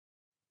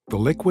The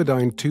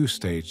Liquidyne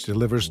 2-stage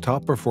delivers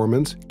top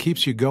performance,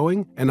 keeps you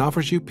going, and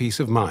offers you peace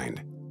of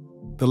mind.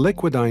 The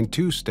Liquidyne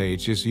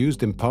 2-stage is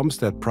used in pumps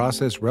that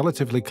process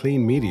relatively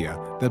clean media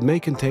that may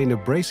contain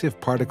abrasive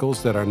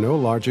particles that are no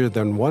larger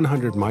than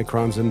 100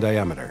 microns in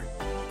diameter.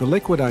 The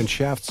Liquidyne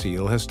shaft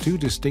seal has two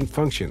distinct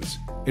functions.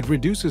 It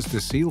reduces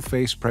the seal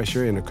face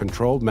pressure in a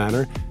controlled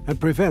manner and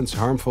prevents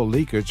harmful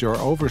leakage or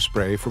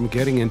overspray from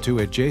getting into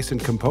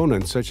adjacent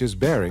components such as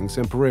bearings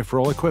and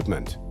peripheral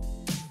equipment.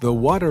 The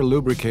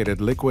water-lubricated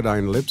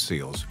Liquidyne lip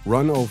seals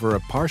run over a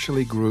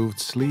partially grooved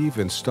sleeve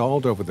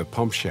installed over the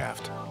pump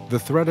shaft. The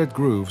threaded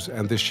grooves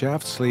and the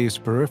shaft sleeve's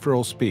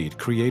peripheral speed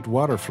create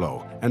water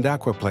flow and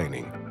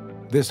aquaplaning.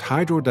 This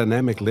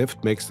hydrodynamic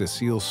lift makes the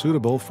seal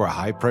suitable for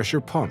high-pressure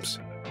pumps.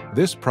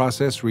 This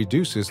process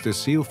reduces the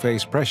seal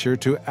face pressure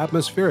to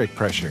atmospheric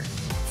pressure.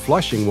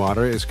 Flushing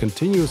water is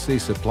continuously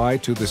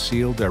supplied to the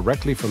seal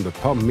directly from the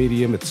pump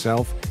medium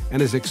itself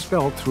and is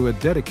expelled through a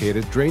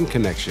dedicated drain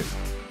connection.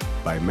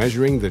 By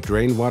measuring the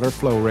drain water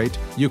flow rate,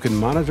 you can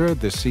monitor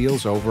the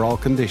seal's overall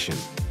condition.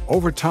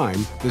 Over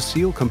time, the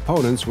seal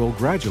components will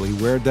gradually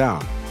wear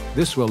down.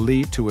 This will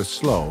lead to a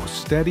slow,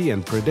 steady,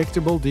 and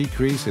predictable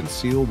decrease in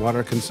seal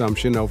water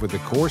consumption over the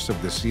course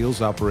of the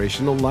seal's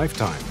operational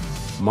lifetime.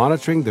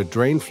 Monitoring the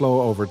drain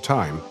flow over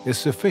time is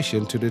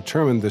sufficient to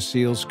determine the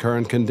seal's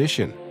current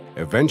condition.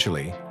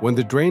 Eventually, when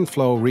the drain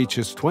flow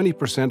reaches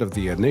 20% of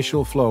the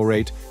initial flow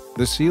rate,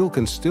 the seal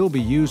can still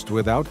be used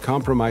without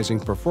compromising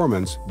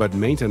performance, but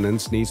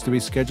maintenance needs to be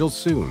scheduled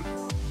soon.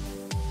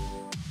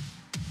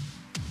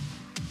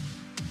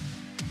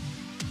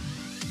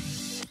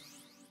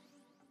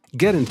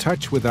 Get in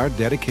touch with our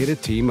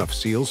dedicated team of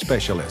seal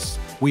specialists.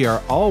 We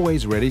are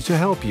always ready to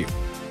help you.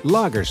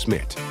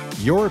 Lagersmit,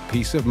 your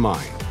peace of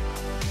mind.